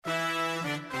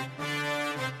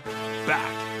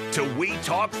back to We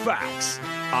Talk Facts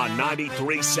on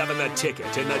 93.7 The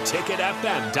Ticket and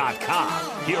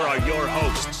theticketfm.com. Here are your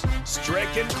hosts, Strick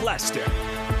and Clester.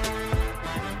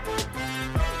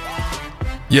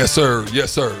 Yes, sir.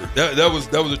 Yes, sir. That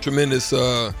was a tremendous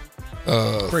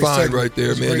find right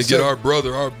there, man. To get our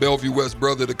Bellevue West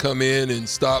brother, to come in and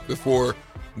stop before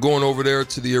going over there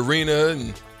to the arena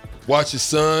and watch his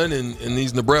son and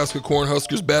these Nebraska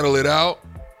Cornhuskers battle it out.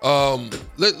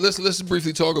 Let's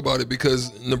briefly talk about it,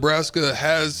 because Nebraska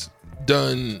has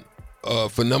done a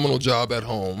phenomenal job at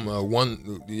home.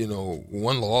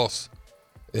 One loss,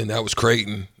 and that was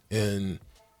Creighton. And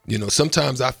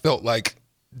sometimes I felt like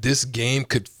this game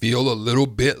could feel a little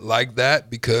bit like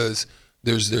that, because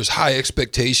there's high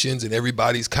expectations and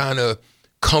everybody's kind of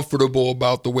comfortable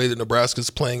about the way that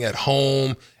Nebraska's playing at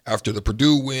home after the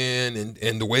Purdue win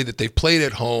and the way that they've played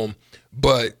at home.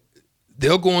 But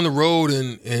they'll go on the road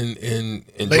and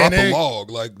drop a log.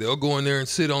 Like, they'll go in there and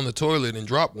sit on the toilet and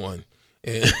drop one.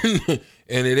 And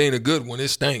and it ain't a good one. It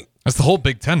stank. That's the whole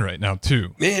Big Ten right now,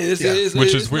 too. Man, which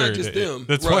is weird. Not just them.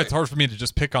 That's why it's hard for me to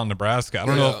just pick on Nebraska. I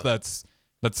don't know if that's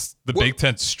the Big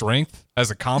Ten's strength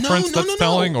as a conference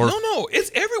telling. Or no,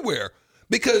 it's everywhere.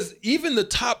 Because even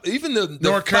the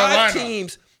North five Carolina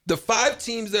teams, the 5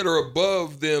 teams that are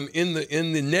above them in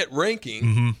the net ranking,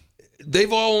 mm-hmm.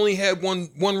 they've all only had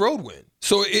one road win.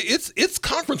 So it's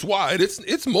conference wide.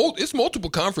 It's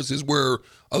multiple conferences where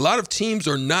a lot of teams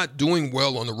are not doing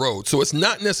well on the road. So it's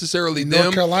not necessarily them.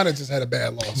 North Carolina just had a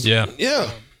bad loss. Yeah.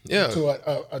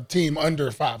 To a team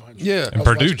under 500. Yeah. And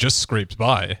Purdue just scraped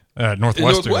by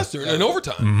Northwestern in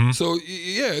overtime. Mm-hmm. So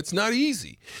yeah, it's not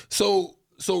easy. So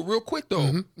real quick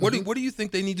though, what do you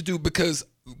think they need to do? Because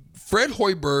Fred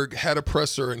Hoiberg had a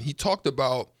presser and he talked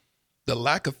about the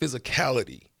lack of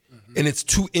physicality. And it's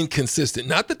too inconsistent.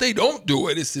 Not that they don't do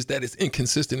it, it's just that it's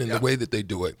inconsistent in the way that they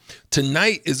do it.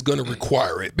 Tonight is going to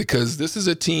require it, because this is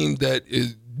a team that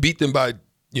beat them by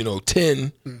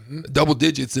 10 double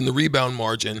digits in the rebound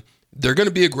margin. They're going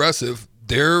to be aggressive.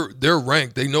 They're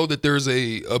ranked. They know that there's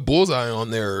a bullseye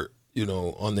on their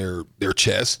on their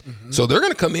chest. So they're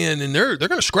going to come in and they're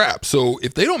going to scrap. So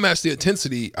if they don't match the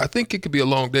intensity, I think it could be a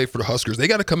long day for the Huskers. They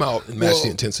got to come out and match the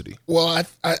intensity. Well,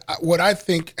 what I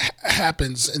think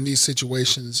happens in these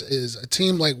situations is a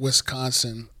team like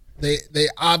Wisconsin, they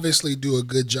obviously do a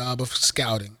good job of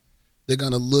scouting. They're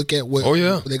going to look at what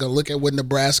they're going to look at what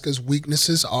Nebraska's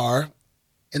weaknesses are,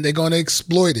 and they're going to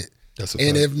exploit it.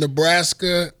 And if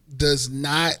Nebraska does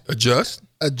not adjust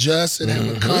and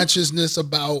have a consciousness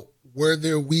about where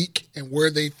they're weak and where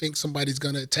they think somebody's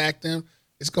going to attack them,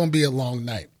 it's going to be a long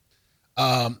night.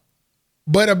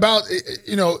 But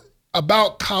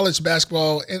about college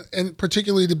basketball and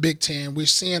particularly the Big Ten, we're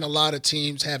seeing a lot of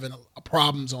teams having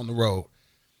problems on the road.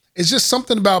 It's just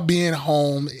something about being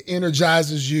home. It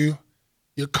energizes you.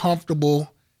 You're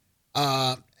comfortable.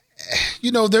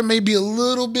 There may be a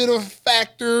little bit of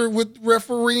factor with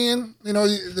refereeing.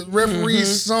 The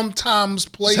referees sometimes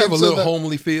play into the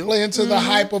homely feel, play into the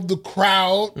hype of the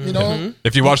crowd.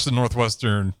 If you watch the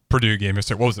Northwestern Purdue game, it's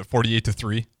like, what was it,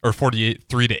 48-3 or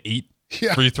 48-3-8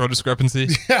 free throw discrepancy?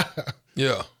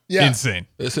 Yeah. Insane.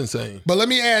 It's insane. But let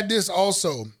me add this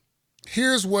also.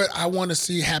 Here's what I want to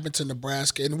see happen to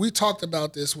Nebraska, and we talked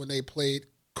about this when they played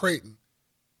Creighton.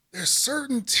 There's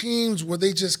certain teams where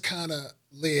they just kind of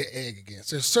lay an egg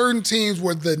against. There's certain teams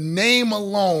where the name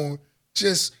alone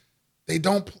just they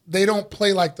don't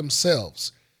play like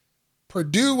themselves.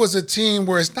 Purdue was a team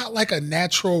where it's not like a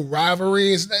natural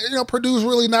rivalry. Purdue's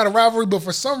really not a rivalry, but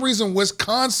for some reason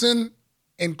Wisconsin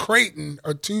and Creighton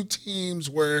are two teams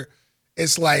where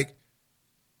it's like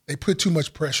they put too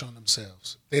much pressure on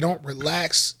themselves. They don't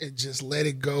relax and just let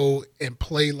it go and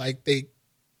play like they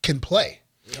can play.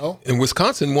 And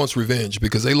Wisconsin wants revenge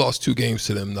because they lost 2 games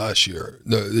to them last year.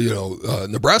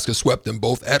 Nebraska swept them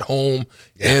both at home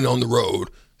and on the road.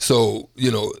 So,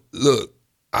 look,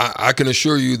 I can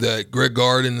assure you that Greg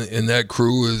Gard and that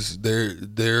crew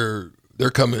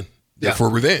they're coming for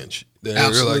revenge.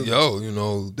 They're like,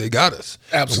 they got us.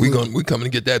 Absolutely. We coming to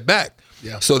get that back.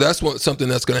 Yeah. So that's something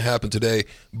that's going to happen today.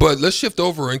 But let's shift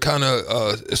over and kind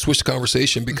of switch the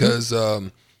conversation, because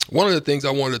one of the things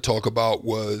I wanted to talk about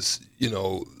was, a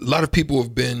lot of people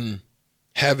have been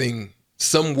having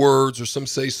some words or some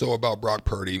say-so about Brock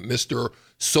Purdy. Mr.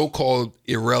 So-called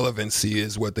irrelevancy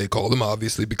is what they call him,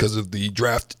 obviously, because of the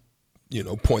draft,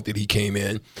 point that he came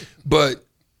in. But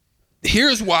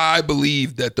here's why I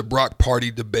believe that the Brock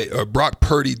Purdy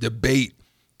debate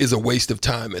is a waste of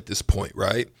time at this point,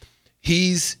 right?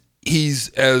 He's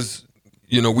as,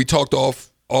 we talked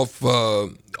off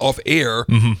air,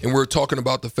 and we're talking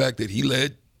about the fact that he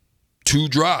led 2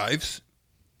 drives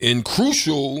in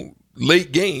crucial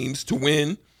late games to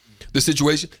win the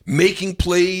situation, making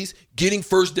plays, getting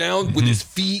first down with his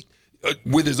feet,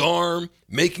 with his arm,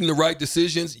 making the right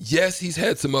decisions. Yes, he's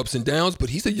had some ups and downs, but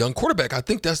he's a young quarterback. I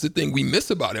think that's the thing we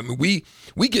miss about him. We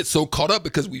get so caught up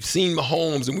because we've seen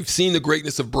Mahomes and we've seen the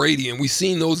greatness of Brady and we've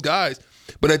seen those guys.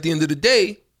 But at the end of the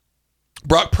day,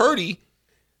 Brock Purdy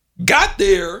got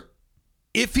there.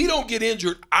 If he don't get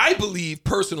injured, I believe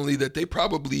personally that they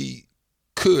probably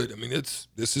could. I mean, this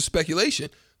is speculation.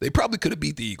 They probably could have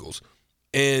beat the Eagles,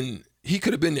 and he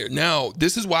could have been there. Now,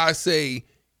 this is why I say,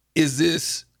 is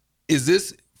this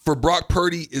for Brock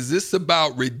Purdy? Is this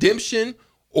about redemption,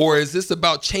 or is this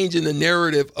about changing the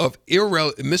narrative of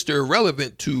Mr.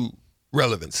 Irrelevant to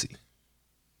relevancy?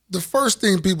 The first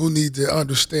thing people need to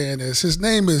understand is his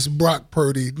name is Brock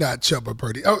Purdy, not Chubba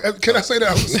Purdy. Oh, can I say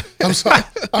that? I'm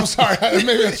sorry.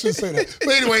 Maybe I should say that.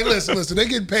 But anyway, listen. They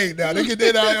get paid now. They get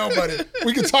NIL money.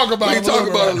 We can talk about it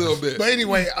a little bit. But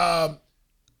anyway,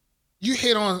 you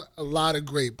hit on a lot of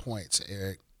great points,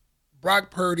 Eric. Brock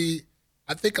Purdy,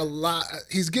 I think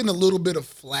he's getting a little bit of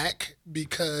flack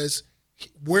because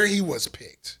where he was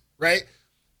picked, right?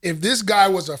 If this guy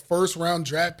was a first-round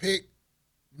draft pick,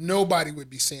 nobody would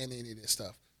be saying any of this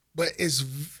stuff. But it's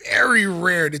very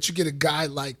rare that you get a guy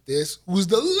like this who's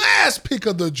the last pick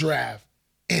of the draft,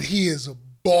 and he is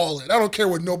balling. I don't care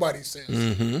what nobody says.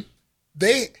 Mm-hmm.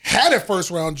 They had a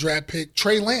first-round draft pick,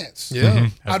 Trey Lance,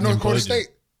 out of North Dakota State.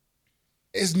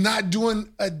 Is not doing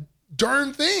a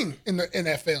darn thing in the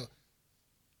NFL.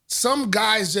 Some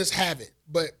guys just have it.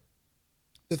 But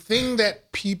the thing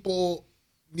that people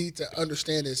need to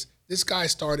understand is this guy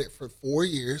started for 4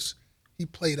 years. He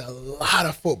played a lot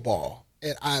of football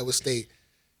at Iowa State.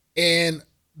 And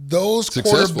those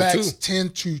quarterbacks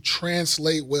tend to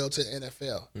translate well to the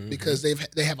NFL because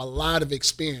they have a lot of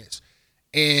experience.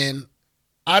 And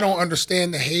I don't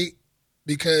understand the hate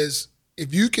because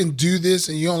if you can do this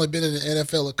and you only been in the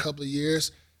NFL a couple of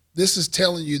years, this is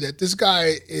telling you that this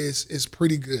guy is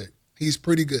pretty good. He's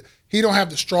pretty good. He don't have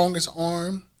the strongest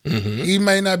arm. He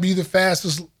may not be the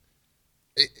fastest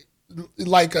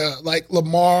like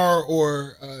Lamar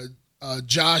or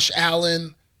Josh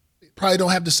Allen. Probably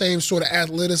don't have the same sort of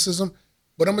athleticism.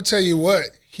 But I'm going to tell you what,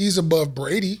 he's above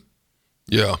Brady.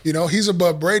 Yeah. He's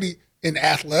above Brady in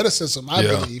athleticism, I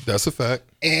believe. That's a fact.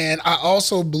 And I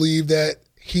also believe that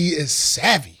he is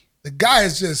savvy. The guy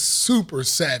is just super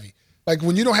savvy. Like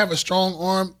when you don't have a strong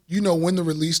arm, you know when to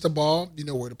release the ball, you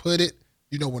know where to put it,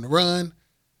 you know when to run.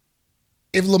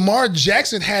 If Lamar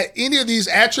Jackson had any of these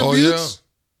attributes,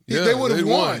 they would have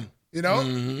won.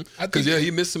 Because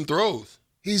he missed some throws.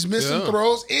 He's missing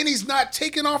throws, and he's not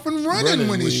taking off and running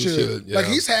when he should. Like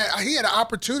he had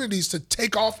opportunities to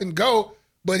take off and go,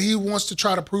 but he wants to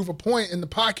try to prove a point in the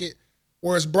pocket.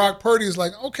 Whereas Brock Purdy is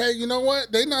like, okay, you know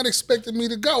what? They're not expecting me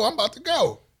to go. I'm about to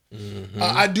go.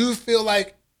 I do feel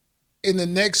like in the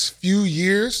next few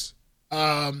years,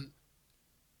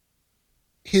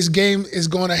 his game is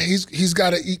he's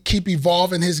got to keep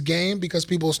evolving his game because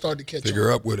people will start to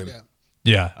figure up with him.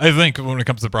 Yeah, I think when it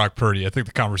comes to Brock Purdy, I think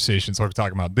the conversations we're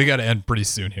talking about, they got to end pretty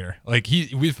soon here. Like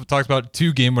we've talked about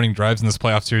 2 game-winning drives in this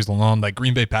playoff series alone. Like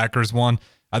Green Bay Packers won.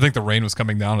 I think the rain was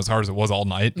coming down as hard as it was all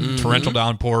night. Torrential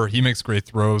downpour. He makes great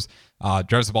throws,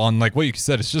 drives the ball. And like what you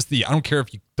said, it's just I don't care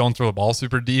if you don't throw the ball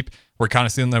super deep. We're kind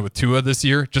of seeing that with Tua this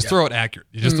year. Just throw it accurate.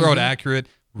 You just throw it accurate.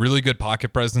 Really good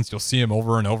pocket presence. You'll see him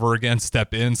over and over again.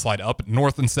 Step in, slide up,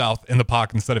 north and south in the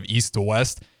pocket instead of east to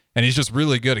west. And he's just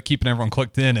really good at keeping everyone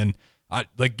clicked in. And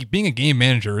being a game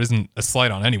manager isn't a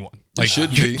slight on anyone. Like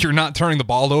you're not turning the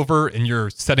ball over and you're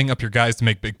setting up your guys to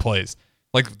make big plays.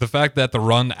 Like the fact that the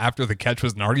run after the catch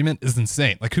was an argument is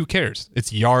insane. Like who cares?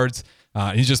 It's yards.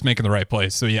 He's just making the right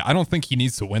plays. So yeah, I don't think he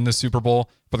needs to win the Super Bowl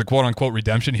for the quote unquote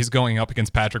redemption. He's going up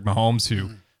against Patrick Mahomes,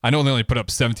 who I know they only put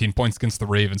up 17 points against the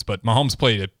Ravens, but Mahomes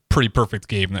played a pretty perfect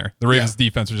game there. The Ravens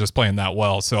defense was just playing that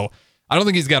well. So I don't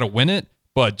think he's got to win it,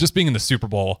 but just being in the Super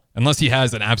Bowl, unless he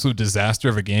has an absolute disaster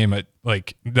of a game,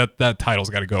 that title's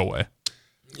got to go away.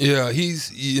 Yeah, he's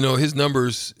his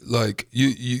numbers, like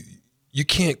you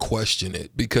can't question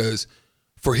it because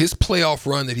for his playoff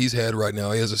run that he's had right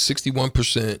now, he has a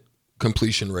 61%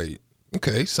 completion rate.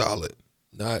 Okay, solid.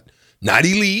 Not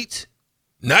elite,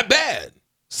 not bad.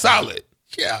 Solid.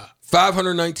 Yeah.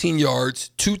 519 yards,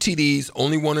 2 TDs,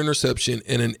 only 1 interception,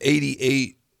 and an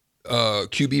 88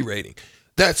 QB rating.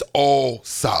 That's all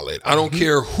solid. I don't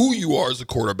care who you are as a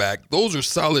quarterback. Those are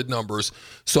solid numbers.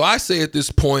 So I say at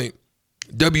this point,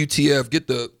 WTF,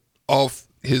 get off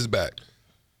his back.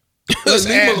 Let's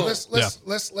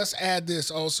add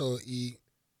this also, E.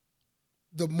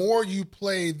 The more you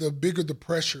play, the bigger the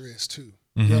pressure is too.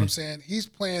 You know what I'm saying? He's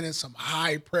playing in some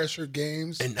high pressure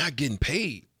games and not getting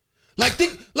paid. Like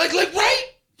right?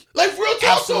 Like real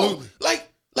talk. Absolutely. Like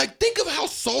think of how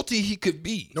salty he could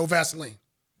be. No Vaseline.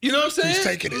 You know what I'm saying? He's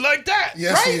taking it. Like that.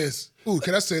 Yes, right? he is. Ooh,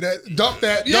 can I say that? Dump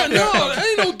that. Yeah, dump no, that. that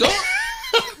ain't no dump.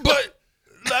 But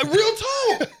like real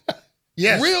talk.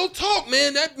 Yes. Real talk,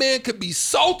 man. That man could be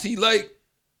salty. Like,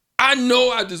 I know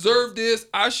I deserve this.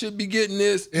 I should be getting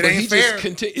this. It but ain't he fair.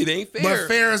 Just it ain't fair. But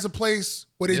fair is a place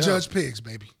where they judge pigs,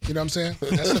 baby. You know what I'm saying?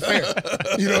 That's the fair.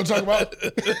 You know what I'm talking about?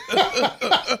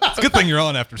 It's a good thing you're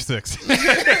on after 6.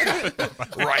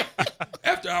 Right.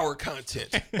 After our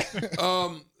content.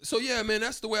 So yeah, man,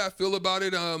 that's the way I feel about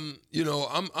it. You know,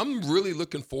 I'm really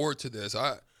looking forward to this.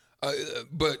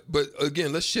 But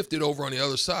again, let's shift it over on the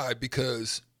other side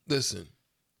because listen,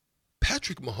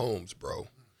 Patrick Mahomes, bro.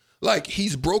 Like,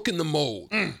 he's broken the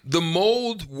mold. The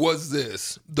mold was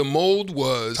this. The mold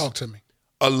was talk to me.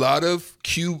 A lot of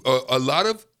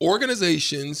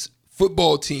organizations,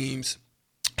 football teams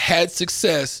had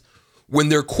success when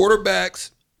their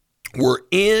quarterbacks were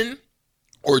in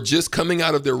or just coming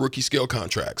out of their rookie scale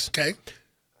contracts. Okay.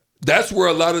 That's where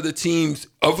a lot of the teams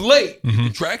of late, you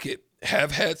can track it,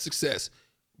 have had success.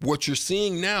 What you're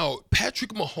seeing now,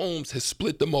 Patrick Mahomes has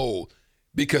split the mold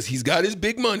because he's got his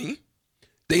big money.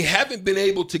 They haven't been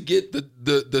able to get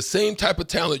the same type of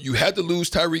talent. You had to lose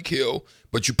Tyreek Hill,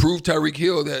 but you proved Tyreek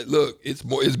Hill that, look, it's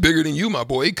bigger than you, my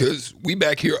boy, because we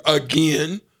back here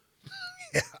again.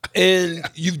 Yeah. And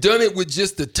you've done it with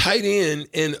just the tight end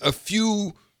and a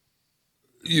few.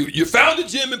 You found a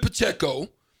gem in Pacheco,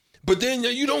 but then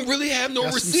you don't really have no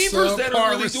receivers that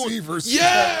are really doing it.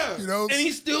 Yeah, you know, and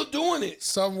he's still doing it.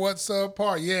 Somewhat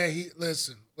subpar. Yeah,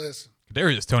 listen.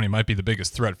 Kadarius Toney might be the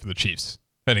biggest threat for the Chiefs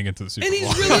heading into the Super Bowl. And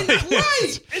he's really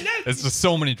right. And it's just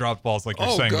so many dropped balls, like you're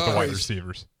saying, with the wide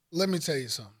receivers. Let me tell you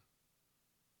something.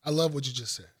 I love what you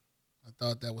just said. I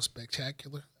thought that was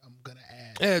spectacular. I'm gonna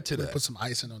add to that. Put some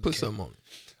icing on the cake. Put some on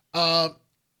it.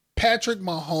 Patrick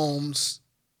Mahomes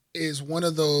is one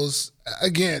of those.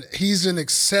 Again, he's an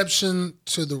exception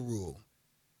to the rule.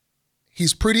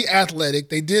 He's pretty athletic.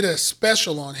 They did a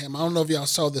special on him. I don't know if y'all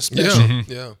saw the special.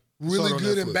 Yeah. Really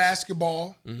good in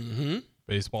basketball. Mm-hmm.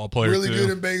 Baseball player, really good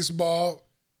in baseball.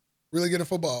 Really good in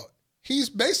football. He's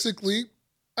basically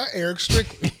Eric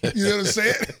Strickland. You know what I'm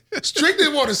saying? Strick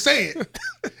didn't want to say it.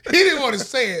 He didn't want to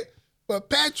say it. But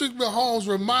Patrick Mahomes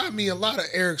remind me a lot of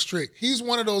Eric Strick. He's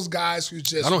one of those guys who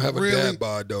just I don't have really, a dad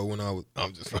bod though.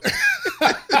 I'm just.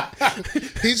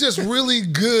 He's just really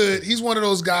good. He's one of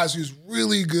those guys who's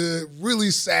really good,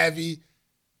 really savvy.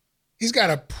 He's got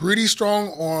a pretty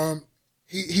strong arm.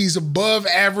 He's above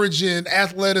average in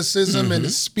athleticism and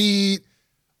speed.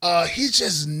 He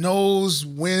just knows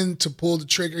when to pull the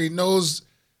trigger. He knows.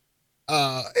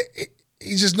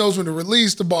 He just knows when to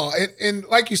release the ball. And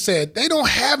like you said, they don't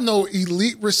have no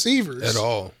elite receivers at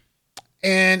all.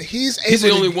 And he's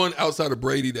the only one outside of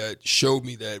Brady that showed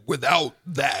me that without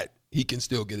that, he can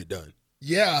still get it done.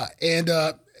 Yeah, and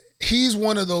he's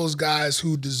one of those guys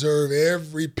who deserve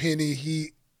every penny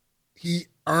he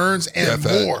earns and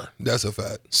more. That's a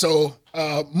fact. So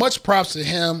much props to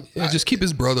him. Yeah, just keep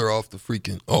his brother off the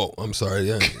freaking. Oh, I'm sorry.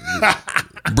 Yeah.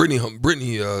 Brittany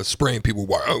spraying people.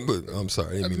 I'm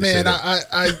sorry. I didn't mean Man, to say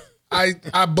that.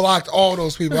 I blocked all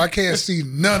those people. I can't see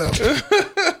none of them.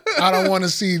 I don't want to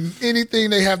see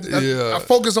anything they have to. I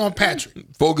focus on Patrick.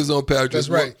 Focus on Patrick. That's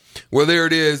right. Well, there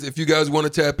it is. If you guys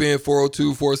want to tap in,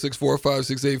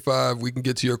 402-464-5685, we can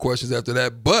get to your questions after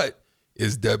that. But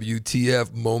it's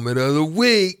WTF Moment of the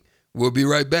Week. We'll be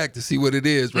right back to see what it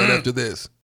is right after this.